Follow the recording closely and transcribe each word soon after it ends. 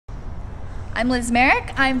I'm Liz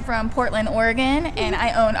Marek. I'm from Portland, Oregon, and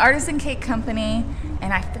I own Artisan Cake Company,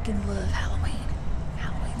 and I freaking love Halloween.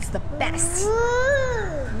 Halloween's the best.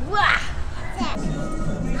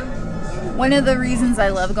 One of the reasons I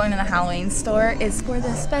love going to the Halloween store is for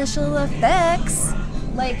the special effects.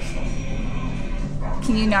 Like,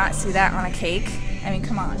 can you not see that on a cake? I mean,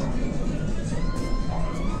 come on.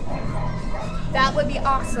 That would be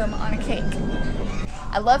awesome on a cake.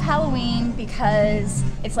 I love Halloween because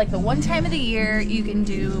it's like the one time of the year you can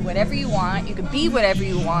do whatever you want. You can be whatever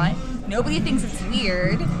you want. Nobody thinks it's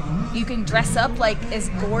weird. You can dress up like as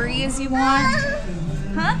gory as you want.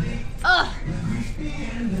 Huh? Ugh.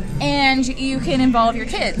 And you can involve your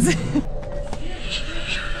kids.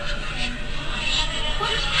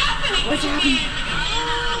 What's happening?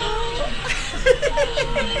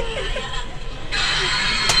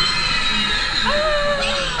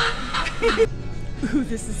 Ooh,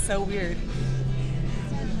 this is so weird.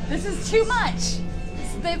 This is too much.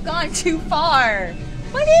 They've gone too far.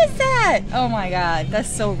 What is that? Oh my god, that's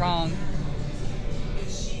so wrong.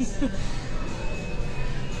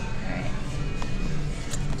 Alright.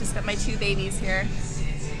 Just got my two babies here.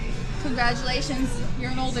 Congratulations,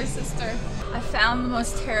 you're an older sister. I found the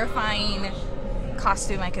most terrifying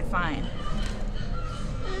costume I could find.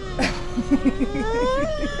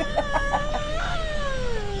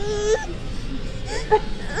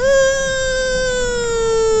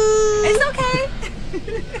 It's okay.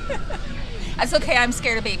 That's okay, I'm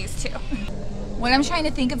scared of babies too. When I'm trying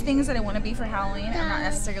to think of things that I want to be for Halloween, I'm not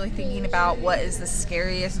necessarily thinking about what is the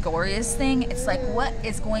scariest, goriest thing. It's like, what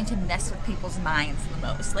is going to mess with people's minds the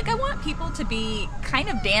most? Like, I want people to be kind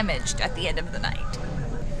of damaged at the end of the night.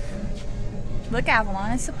 Look,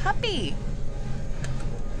 Avalon, it's a puppy.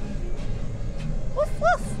 Woof,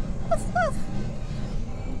 woof, woof, woof.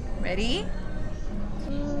 Ready?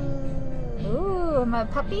 Ooh, am I a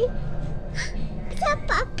puppy? It's a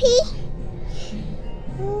puppy.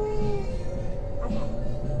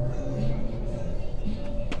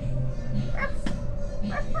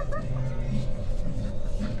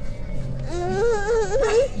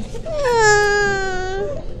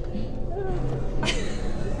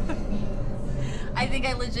 I think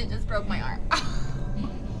I legit just broke my arm.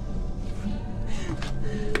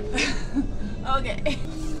 Okay.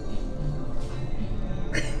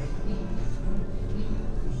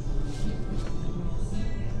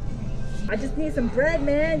 I just need some bread,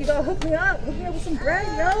 man. You gotta hook me up. Hook me up with some bread,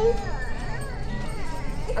 yo.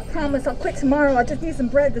 I promise I'll quit tomorrow. I just need some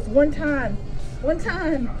bread this one time. One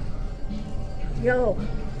time. Yo,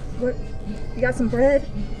 what? You got some bread?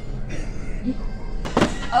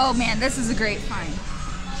 Oh man, this is a great find.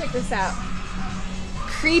 Check this out.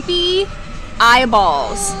 Creepy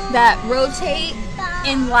eyeballs that rotate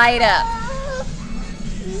and light up.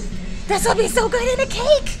 This will be so good in a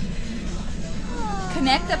cake.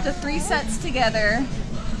 Connect up to 3 sets together.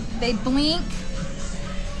 They blink.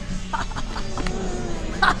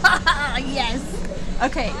 Yes.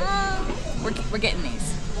 Okay, we're getting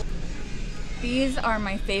these. These are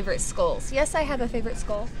my favorite skulls. Yes, I have a favorite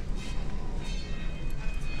skull.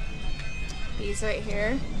 These right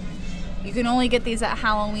here. You can only get these at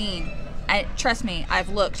Halloween. Trust me, I've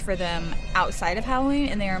looked for them outside of Halloween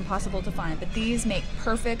and they are impossible to find. But these make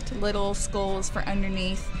perfect little skulls for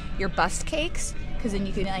underneath your bust cakes, because then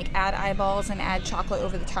you can like add eyeballs and add chocolate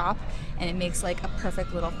over the top, and it makes like a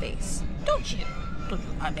perfect little face. Don't you?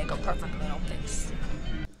 I make a perfect little face.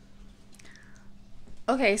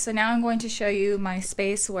 Okay, so now I'm going to show you my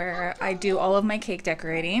space where I do all of my cake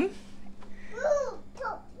decorating.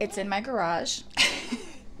 It's in my garage.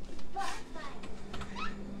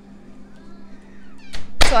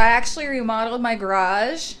 So I actually remodeled my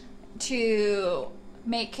garage to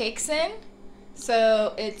make cakes in.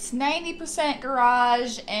 So it's 90%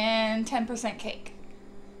 garage and 10% cake.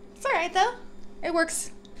 It's alright though. It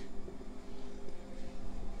works.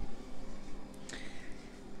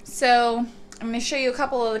 So I'm going to show you a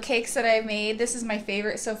couple of the cakes that I've made. This is my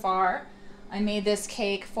favorite so far. I made this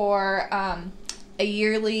cake for a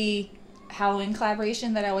yearly Halloween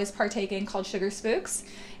collaboration that I always partake in called Sugar Spooks.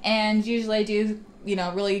 And usually I do, you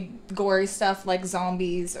know, really gory stuff like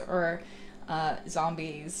zombies or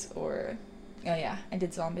oh yeah, I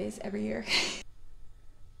did zombies every year.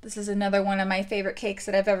 This is another one of my favorite cakes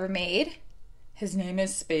that I've ever made. His name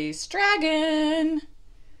is Space Dragon.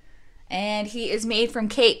 And he is made from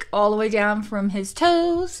cake all the way down from his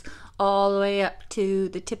toes all the way up to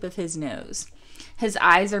the tip of his nose. His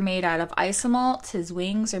eyes are made out of isomalt, his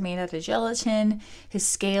wings are made out of gelatin, his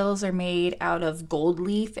scales are made out of gold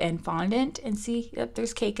leaf and fondant. And see, yep,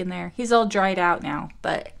 there's cake in there. He's all dried out now,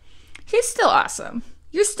 but he's still awesome.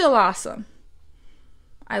 You're still awesome.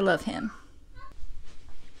 I love him.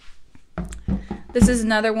 This is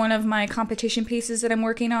another one of my competition pieces that I'm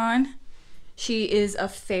working on. She is a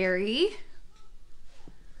fairy.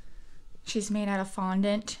 She's made out of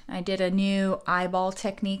fondant. I did a new eyeball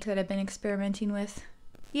technique that I've been experimenting with.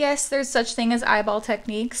 Yes, there's such thing as eyeball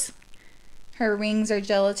techniques. Her rings are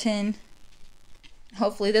gelatin.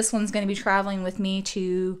 Hopefully this one's going to be traveling with me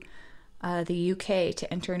to the UK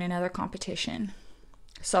to enter in another competition.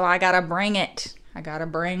 So I gotta bring it. I gotta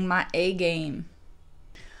bring my A game.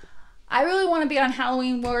 I really want to be on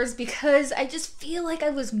Halloween Wars because I just feel like I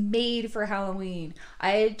was made for Halloween.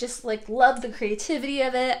 I just love the creativity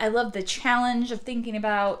of it. I love the challenge of thinking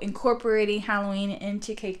about incorporating Halloween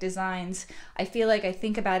into cake designs. I feel like I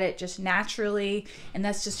think about it just naturally, and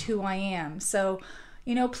that's just who I am. So,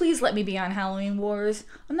 you know, please let me be on Halloween Wars.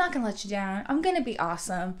 I'm not gonna let you down. I'm gonna be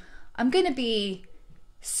awesome. I'm gonna be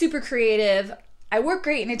super creative. I work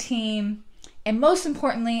great in a team, and most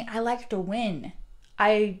importantly, I like to win.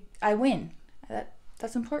 I win.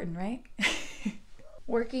 That's important, right?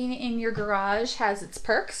 Working in your garage has its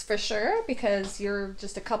perks for sure because you're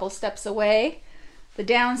just a couple steps away. The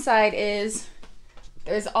downside is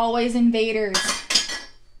there's always invaders.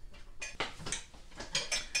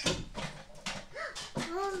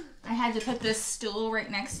 I had to put this stool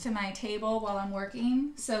right next to my table while I'm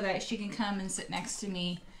working so that she can come and sit next to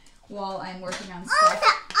me while I'm working on stuff.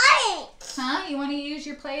 Huh? You want to use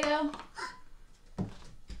your Play-Doh?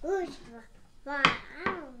 Stop.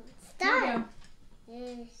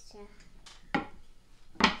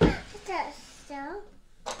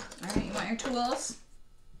 Alright, you want your tools?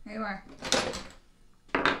 Here you are.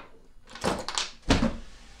 Okay.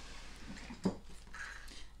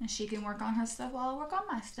 And she can work on her stuff while I work on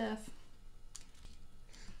my stuff.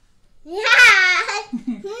 Yeah.